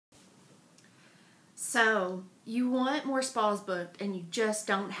So you want more spas booked and you just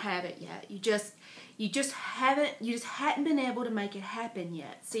don't have it yet. You just hadn't been able to make it happen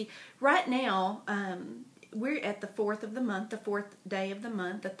yet. See, right now, we're at the 4th of the month, the 4th day of the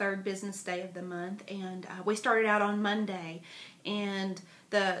month, the 3rd business day of the month, and we started out on Monday, and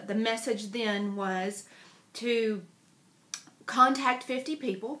the message then was to contact 50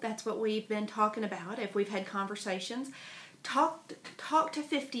 people. That's what we've been talking about. If we've had conversations, talk to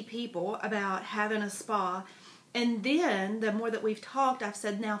 50 people about having a spa. And then the more that we've talked, I've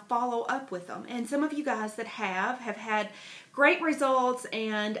said now follow up with them. And some of you guys that have had great results,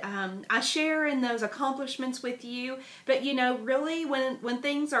 and I share in those accomplishments with you. But you know, really, when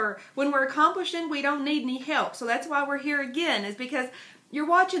we're accomplishing, we don't need any help. So that's why we're here again, is because you're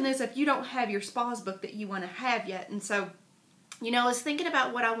watching this if you don't have your spas book that you want to have yet. And so, you know, I was thinking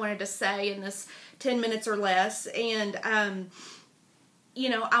about what I wanted to say in this 10 minutes or less, and you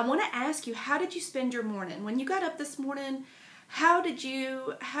know, I want to ask you, how did you spend your morning? When you got up this morning, how did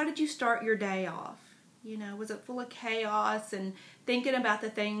you start your day off? You know, was it full of chaos and thinking about the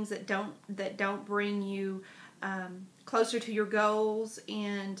things that don't bring you closer to your goals?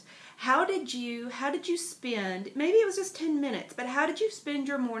 And how did you spend, maybe it was just 10 minutes, but how did you spend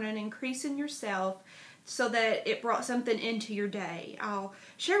your morning increasing yourself so that it brought something into your day? I'll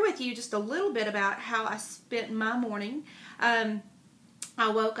share with you just a little bit about how I spent my morning. I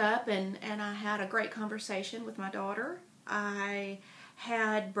woke up and I had a great conversation with my daughter. I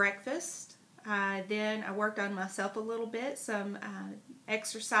had breakfast. Then I worked on myself a little bit, some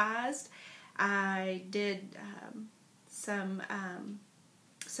exercised. I did some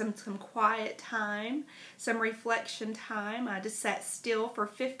quiet time, some reflection time. I just sat still for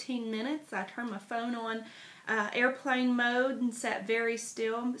 15 minutes. I turned my phone on airplane mode and sat very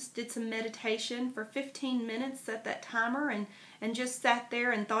still, did some meditation for 15 minutes, set that timer, and just sat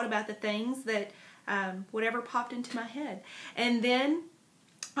there and thought about the things that whatever popped into my head. And then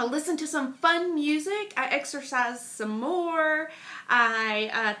I listened to some fun music. I exercised some more.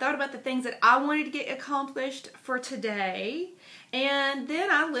 I thought about the things that I wanted to get accomplished for today. And then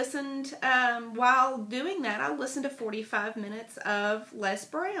I listened, while doing that, I listened to 45 minutes of Les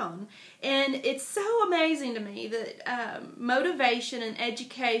Brown. And it's so amazing to me that motivation and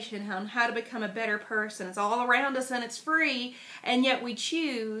education on how to become a better person is all around us and it's free, and yet we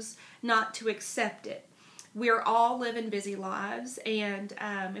choose not to accept it. We're all living busy lives, and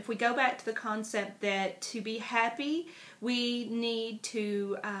if we go back to the concept that to be happy, we need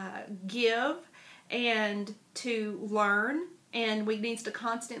to give and to learn, and we need to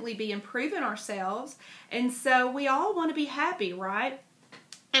constantly be improving ourselves, and so we all want to be happy, right?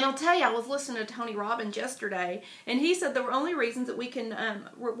 And I'll tell you, I was listening to Tony Robbins yesterday, and he said the only reasons that we can,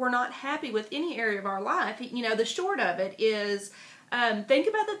 we're not happy with any area of our life, you know, the short of it is, think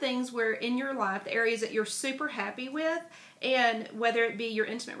about the things where in your life, the areas that you're super happy with, and whether it be your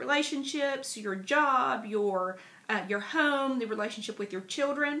intimate relationships, your job, your home, the relationship with your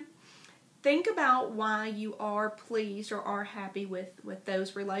children. Think about why you are pleased or are happy with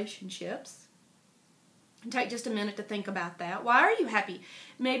those relationships. And take just a minute to think about that. Why are you happy?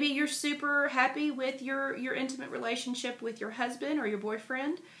 Maybe you're super happy with your intimate relationship with your husband or your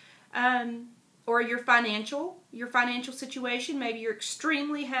boyfriend. Or your financial situation. Maybe you're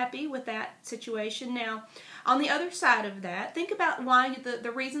extremely happy with that situation. Now, on the other side of that, think about why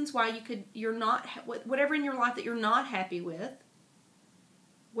the reasons why you're not, whatever in your life that you're not happy with,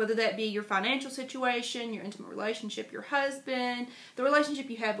 whether that be your financial situation, your intimate relationship, your husband, the relationship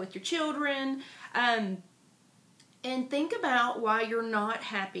you have with your children, and think about why you're not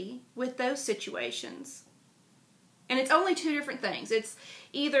happy with those situations. And it's only two different things. It's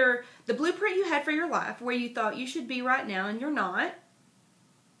either the blueprint you had for your life, where you thought you should be right now and you're not,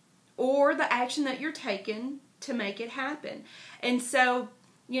 or the action that you're taking to make it happen. And so,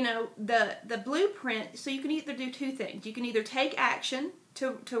 you know, the blueprint, so you can either do two things. You can either take action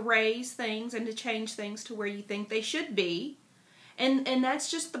to raise things and to change things to where you think they should be, and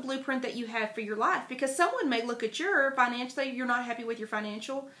that's just the blueprint that you have for your life. Because someone may look at your financial, you're not happy with your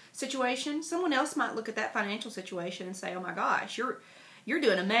financial situation. Someone else might look at that financial situation and say, "Oh my gosh, you're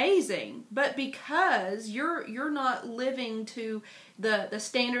doing amazing." But because you're not living to the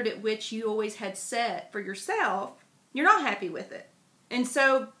standard at which you always had set for yourself, you're not happy with it. And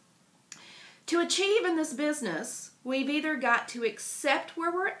so to achieve in this business, we've either got to accept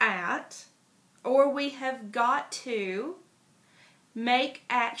where we're at, or we have got to make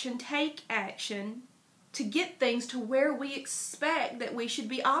action, take action to get things to where we expect that we should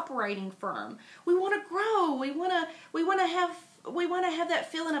be operating from. We want to grow. We want to have that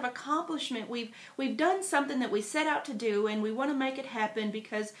feeling of accomplishment. We've done something that we set out to do, and we want to make it happen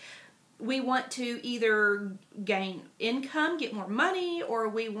because we want to either gain income, get more money, or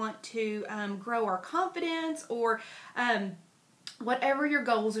we want to grow our confidence, or whatever your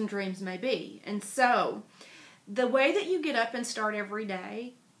goals and dreams may be. And so the way that you get up and start every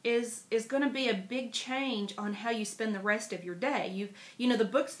day is going to be a big change on how you spend the rest of your day. You know, the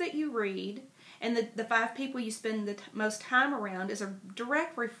books that you read and the 5 people you spend the most time around is a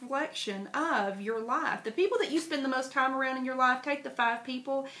direct reflection of your life. The people that you spend the most time around in your life, take the 5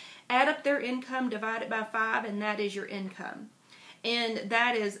 people, add up their income, divide it by 5, and that is your income. And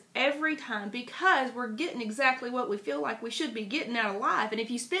that is every time, because we're getting exactly what we feel like we should be getting out of life. And if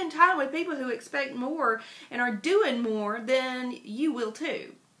you spend time with people who expect more and are doing more, then you will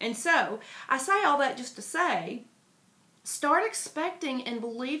too. And so, I say all that just to say, start expecting and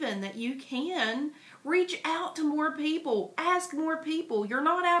believing that you can reach out to more people, ask more people. You're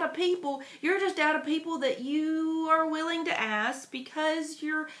not out of people, you're just out of people that you are willing to ask because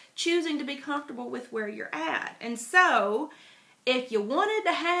you're choosing to be comfortable with where you're at. And so, if you wanted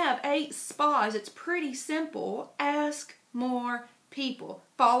to have 8 spas, it's pretty simple. Ask more people.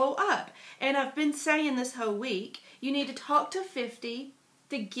 Follow up. And I've been saying this whole week, you need to talk to 50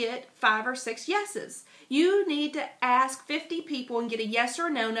 to get 5 or 6 yeses. You need to ask 50 people and get a yes or a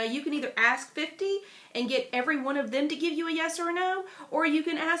no. Now, you can either ask 50 and get every one of them to give you a yes or a no, or you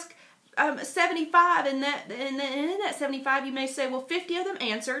can ask 75, and in that 75 you may say, well, 50 of them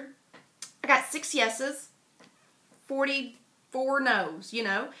answered. I got 6 yeses, 44 no's, you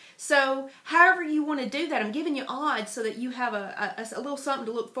know. So however you want to do that, I'm giving you odds so that you have a little something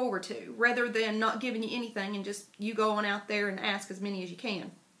to look forward to, rather than not giving you anything and just you go on out there and ask as many as you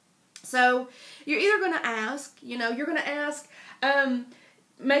can. So you're either going to ask, you know, you're going to ask,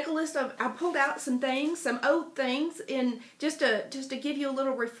 make a list of, I pulled out some things, some old things, and just to give you a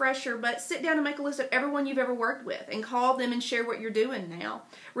little refresher, but sit down and make a list of everyone you've ever worked with and call them and share what you're doing now.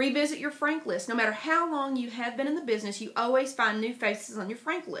 Revisit your Frank list. No matter how long you have been in the business, you always find new faces on your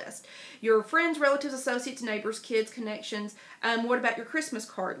Frank list. Your friends, relatives, associates, neighbors, kids, connections. What about your Christmas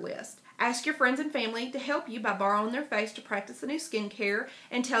card list? Ask your friends and family to help you by borrowing their face to practice the new skincare,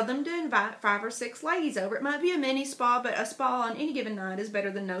 and tell them to invite 5 or 6 ladies over. It might be a mini spa, but a spa on any given night is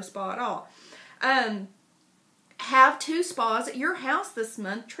better than no spa at all. Have 2 spas at your house this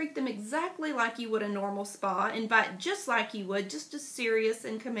month. Treat them exactly like you would a normal spa. Invite just like you would, just as serious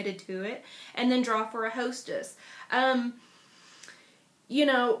and committed to it. And then draw for a hostess. You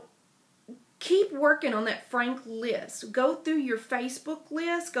know, keep working on that Frank list. Go through your Facebook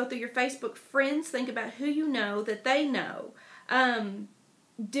list. Go through your Facebook friends. Think about who you know that they know.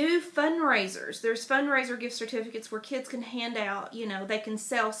 Do fundraisers. There's fundraiser gift certificates where kids can hand out, you know, they can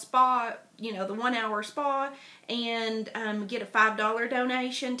sell spa, you know, the 1-hour spa, and get a $5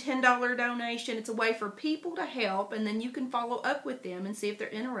 donation, $10 donation. It's a way for people to help, and then you can follow up with them and see if they're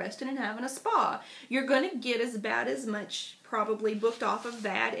interested in having a spa. You're going to get about as much probably booked off of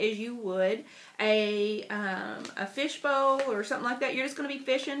that as you would a fishbowl or something like that. You're just going to be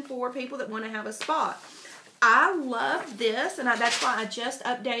fishing for people that want to have a spa. I love this, and that's why I just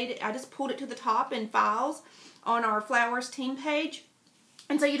updated. I just pulled it to the top in files on our Flowers team page.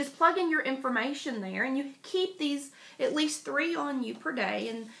 And so you just plug in your information there, and you keep these at least 3 on you per day,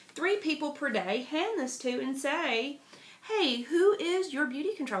 and 3 people per day hand this to and say, hey, who is your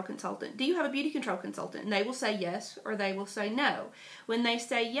beauty control consultant? Do you have a beauty control consultant? And they will say yes, or they will say no. When they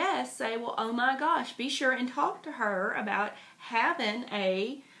say yes, say, well, oh my gosh, be sure and talk to her about having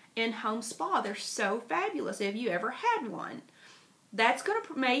a in-home spa. They're so fabulous. Have you ever had one? That's going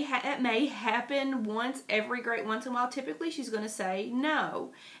to may happen once every great once in a while. Typically, she's going to say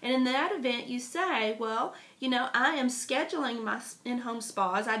no. And in that event, you say, well, you know, I am scheduling my in-home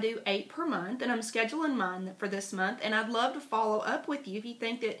spas. I do 8 per month, and I'm scheduling mine for this month. And I'd love to follow up with you if you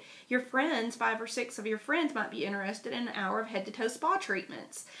think that your friends, 5 or 6 of your friends, might be interested in an hour of head-to-toe spa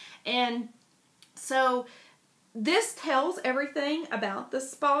treatments. And so this tells everything about the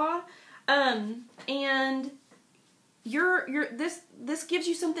spa, and this gives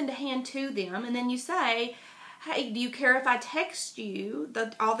you something to hand to them, and then you say, hey, do you care if I text you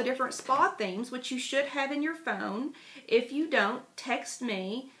all the different spa themes, which you should have in your phone? If you don't, text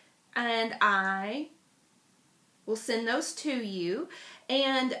me, and I will send those to you.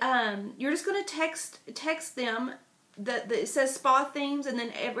 And you're just going to text them. It says spa themes, and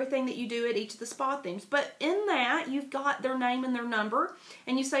then everything that you do at each of the spa themes. But in that, you've got their name and their number,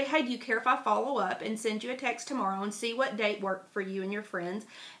 and you say, hey, do you care if I follow up and send you a text tomorrow and see what date worked for you and your friends,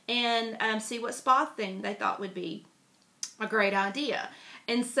 and see what spa theme they thought would be a great idea.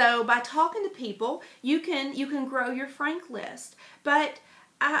 And so by talking to people, you can grow your Frank list. But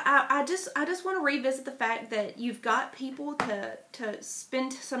I just want to revisit the fact that you've got people to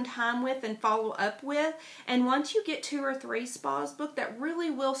spend some time with and follow up with, and once you get 2 or 3 spas booked, that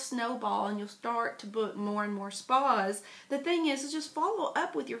really will snowball and you'll start to book more and more spas. The thing is just follow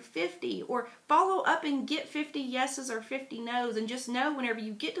up with your 50, or follow up and get 50 yeses or 50 nos, and just know whenever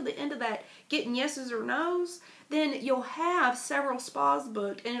you get to the end of that getting yeses or nos, then you'll have several spas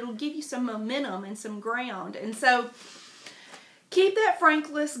booked and it'll give you some momentum and some ground. And so keep that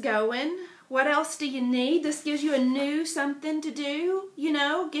frank list going. What else do you need? This gives you a new something to do.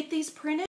 Get these printed.